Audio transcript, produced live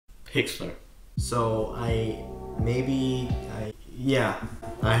Pixlr. So yeah,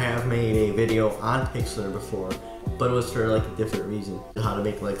 I have made a video on Pixlr before, but it was for like a different reason. How to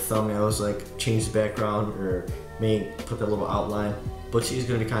make like thumbnails, like change the background or put that little outline. But she's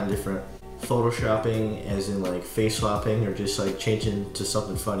gonna be kind of different. Photoshopping as in like face swapping or just like changing to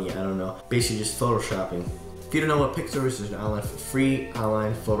something funny, I don't know. Basically just photoshopping. If you don't know what Pixlr is, it's an free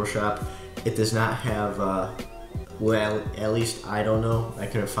online Photoshop. It does not have, well, at least I don't know. I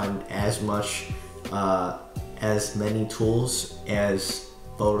couldn't find as many tools as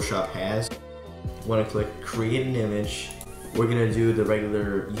Photoshop has. Want to click create an image. We're gonna do the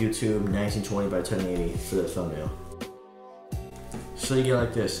regular YouTube 1920 by 1080 for the thumbnail. So you get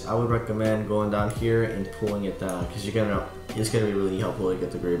like this. I would recommend going down here and pulling it down because it's gonna be really helpful to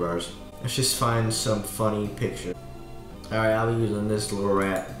get the gray bars. Let's just find some funny picture. Alright, I'll be using this little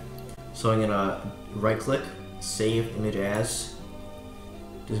rat. So I'm gonna right click, save image as,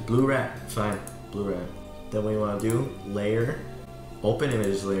 just blue rat, fine, blue rat. Then what you wanna do, layer, open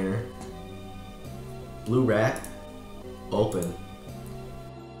image layer, blue rat, open.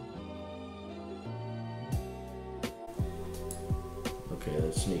 Okay,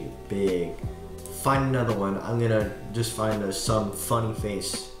 let's make it big. Find another one. I'm gonna just find some funny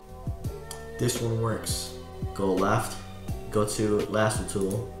face. This one works. Go left, go to lasso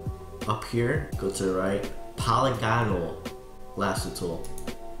tool. Up here, go to the right. Polygonal lasso tool.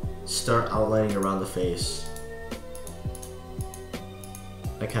 Start outlining around the face.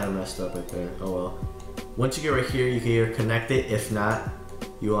 I kind of messed up right there. Oh well. Once you get right here, you can either connect it. If not,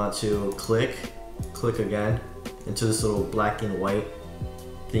 you want to click again until this little black and white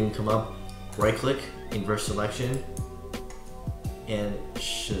thing come up. Right click, inverse selection, and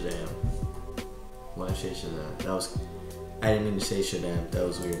Shazam. Why did I say Shazam? I didn't mean to say Shazam. That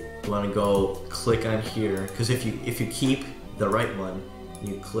was weird. You want to go click on here because if you keep the right one,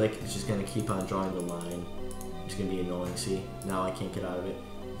 you click, it's just gonna keep on drawing the line. It's gonna be annoying. See, now I can't get out of it.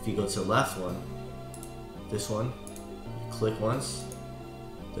 If you go to the left one, this one, you click once.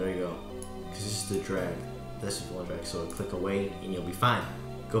 There you go. Because this is the drag. This is one drag. So click away and you'll be fine.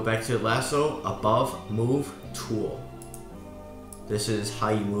 Go back to the lasso, above, move, tool. This is how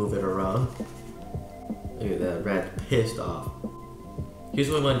you move it around. Look at that, rat pissed off. Here's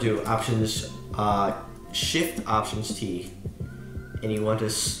what you want to do, options, shift options T. And you want to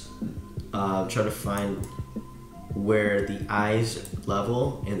try to find where the eyes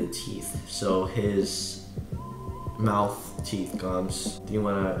level and the teeth. So his mouth, teeth, gums. Then you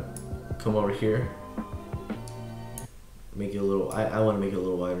want to come over here. Make it a little, I want to make it a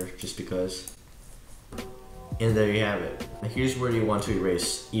little wider just because. And there you have it. Now here's where you want to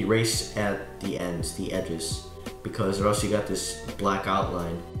erase. Erase at the ends, the edges, because or else you got this black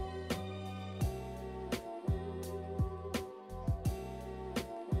outline.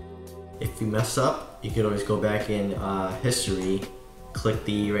 If you mess up, you can always go back in history, click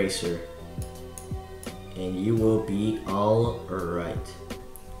the eraser, and you will be all right.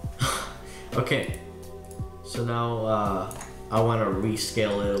 Okay. So now I want to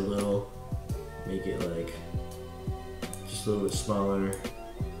rescale it a little, make it like just a little bit smaller,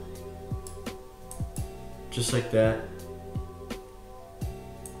 just like that.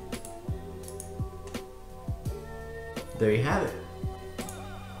 There you have it.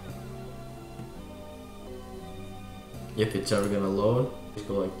 If it's ever gonna load, just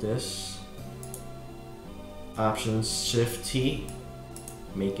go like this. Options Shift T,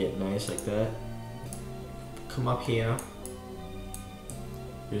 make it nice like that. Come up here.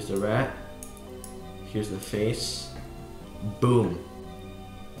 Here's the rat. Here's the face. Boom.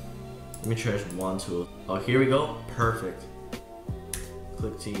 Let me try just one tool. Oh, here we go. Perfect.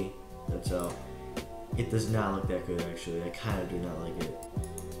 Click T. That's out. It does not look that good actually. I kind of do not like it.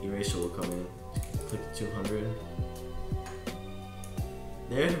 Eraser will come in. Click the 200.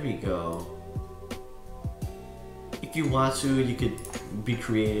 There we go. If you want to, you could be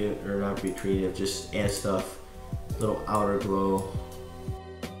creative or not be creative. Just add stuff. Little outer glow.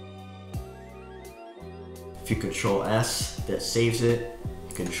 If you control S, that saves it.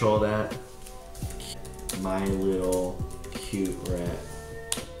 You control that. My little cute rat.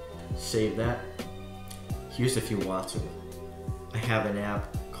 Save that. Here's if you want to. I have an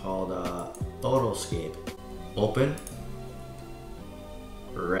app called Photoscape. Open.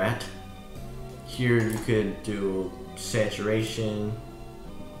 Rat. Here you could do saturation.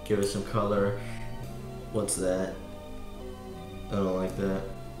 Give it some color. What's that? I don't like that.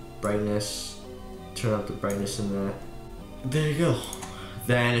 Brightness. Turn up the brightness in that. There you go.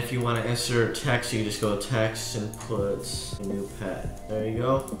 Then if you want to insert text, you can just go text and put a new pet. There you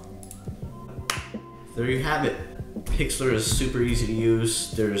go. There you have it. Pixlr is super easy to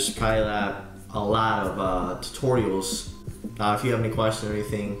use. There's probably a lot of tutorials. If you have any questions or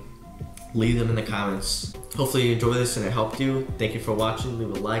anything, leave them in the comments. Hopefully you enjoyed this and it helped you. Thank you for watching.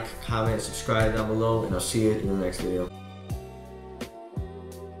 Leave a like, comment, subscribe down below, and I'll see you in the next video.